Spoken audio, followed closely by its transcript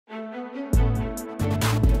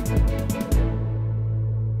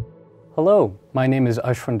Hello, my name is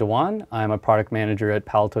Ashwin Dewan. I'm a product manager at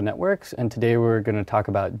Palo Networks, and today we're going to talk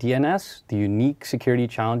about DNS, the unique security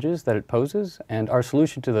challenges that it poses, and our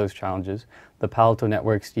solution to those challenges, the Palo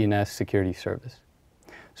Networks DNS Security Service.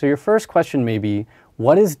 So your first question may be,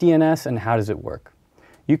 what is DNS and how does it work?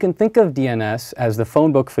 You can think of DNS as the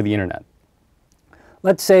phone book for the internet.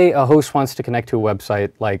 Let's say a host wants to connect to a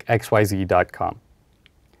website like xyz.com.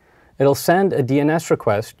 It'll send a DNS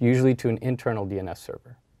request, usually to an internal DNS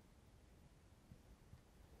server.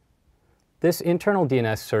 This internal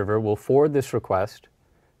DNS server will forward this request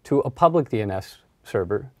to a public DNS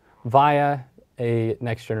server via a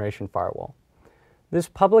next-generation firewall. This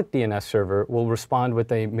public DNS server will respond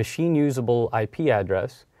with a machine-usable IP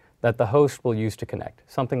address that the host will use to connect,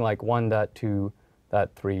 something like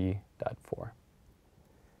 1.2.3.4.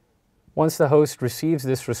 Once the host receives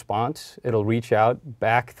this response, it'll reach out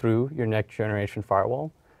back through your next-generation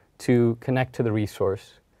firewall to connect to the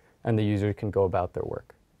resource, and the user can go about their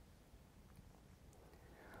work.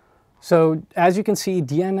 So as you can see,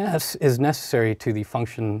 DNS is necessary to the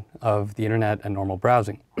function of the internet and normal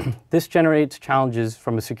browsing. This generates challenges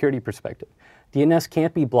from a security perspective. DNS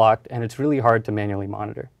can't be blocked, and it's really hard to manually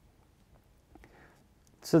monitor.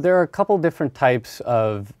 So there are a couple different types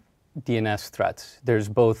of DNS threats. There's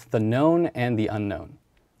both the known and the unknown.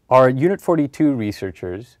 Our Unit 42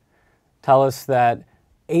 researchers tell us that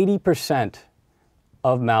 80%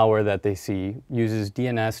 of malware that they see uses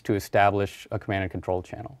DNS to establish a command and control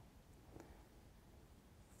channel.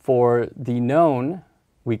 For the known,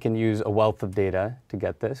 we can use a wealth of data to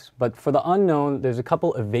get this. But for the unknown, there's a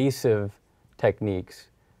couple evasive techniques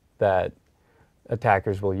that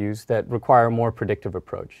attackers will use that require a more predictive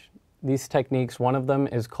approach. These techniques, one of them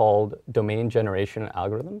is called domain generation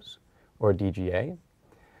algorithms, or DGA.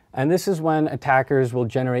 And this is when attackers will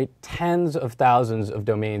generate tens of thousands of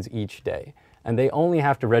domains each day. And they only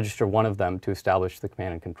have to register one of them to establish the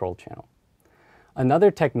command and control channel.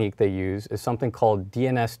 Another technique they use is something called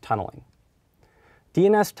DNS tunneling.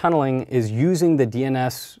 DNS tunneling is using the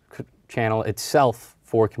DNS channel itself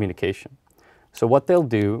for communication. So what they'll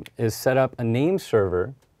do is set up a name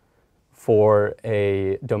server for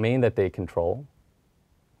a domain that they control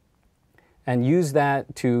and use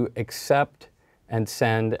that to accept and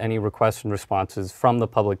send any requests and responses from the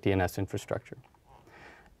public DNS infrastructure.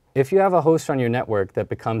 If you have a host on your network that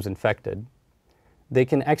becomes infected, they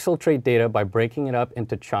can exfiltrate data by breaking it up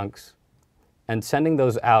into chunks and sending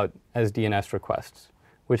those out as DNS requests,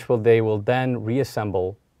 which they will then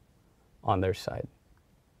reassemble on their side.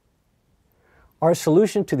 Our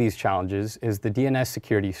solution to these challenges is the DNS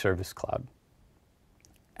Security Service Cloud.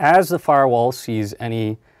 As the firewall sees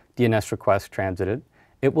any DNS request transited,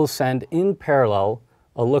 it will send in parallel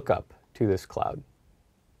a lookup to this cloud.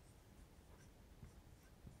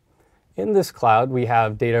 In this cloud, we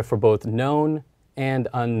have data for both known and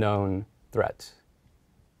unknown threats.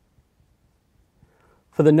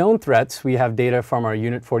 For the known threats, we have data from our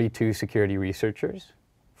Unit 42 security researchers,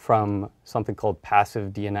 from something called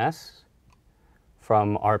passive DNS,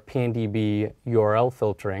 from our PNDB URL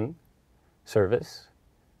filtering service,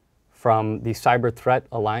 from the Cyber Threat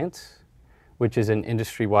Alliance, which is an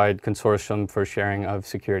industry-wide consortium for sharing of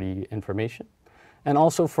security information, and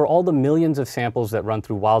also for all the millions of samples that run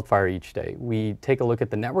through Wildfire each day. We take a look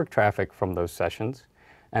at the network traffic from those sessions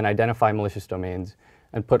and identify malicious domains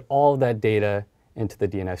and put all of that data into the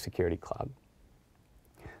DNS Security Cloud.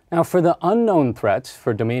 Now for the unknown threats,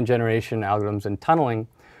 for domain generation algorithms and tunneling,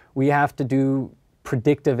 we have to do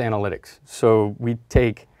predictive analytics. So we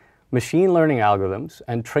take machine learning algorithms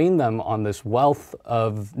and train them on this wealth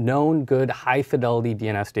of known, good, high-fidelity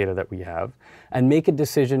DNS data that we have, and make a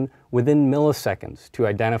decision within milliseconds to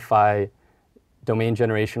identify domain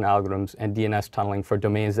generation algorithms and DNS tunneling for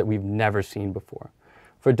domains that we've never seen before.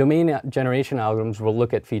 For domain generation algorithms, we'll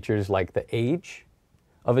look at features like the age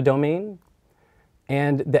of a domain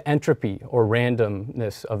and the entropy or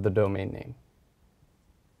randomness of the domain name.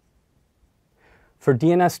 For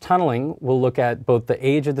DNS tunneling, we'll look at both the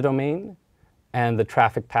age of the domain and the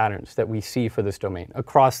traffic patterns that we see for this domain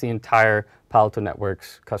across the entire Palo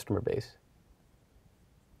Networks customer base.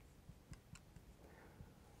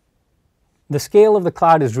 The scale of the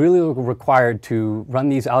cloud is really required to run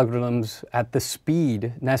these algorithms at the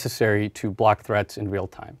speed necessary to block threats in real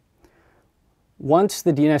time. Once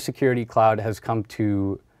the DNS Security Cloud has come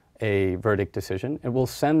to a verdict decision, it will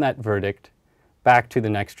send that verdict back to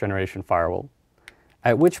the next generation firewall,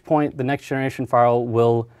 at which point the next generation firewall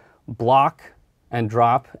will block and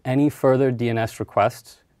drop any further DNS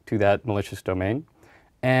requests to that malicious domain,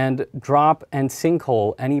 and drop and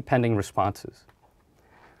sinkhole any pending responses.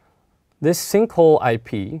 This sinkhole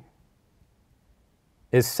IP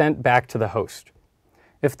is sent back to the host.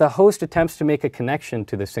 If the host attempts to make a connection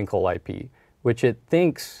to the sinkhole IP, which it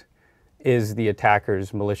thinks is the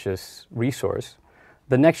attacker's malicious resource,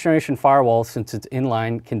 the next generation firewall, since it's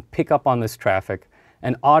inline, can pick up on this traffic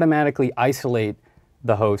and automatically isolate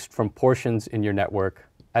the host from portions in your network,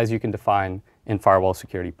 as you can define in firewall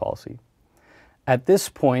security policy. At this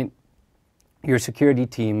point, your security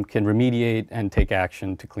team can remediate and take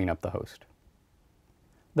action to clean up the host.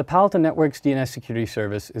 The Palo Alto Networks DNS Security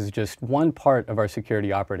Service is just one part of our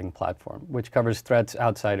security operating platform, which covers threats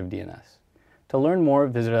outside of DNS. To learn more,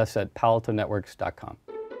 visit us at paloaltonetworks.com.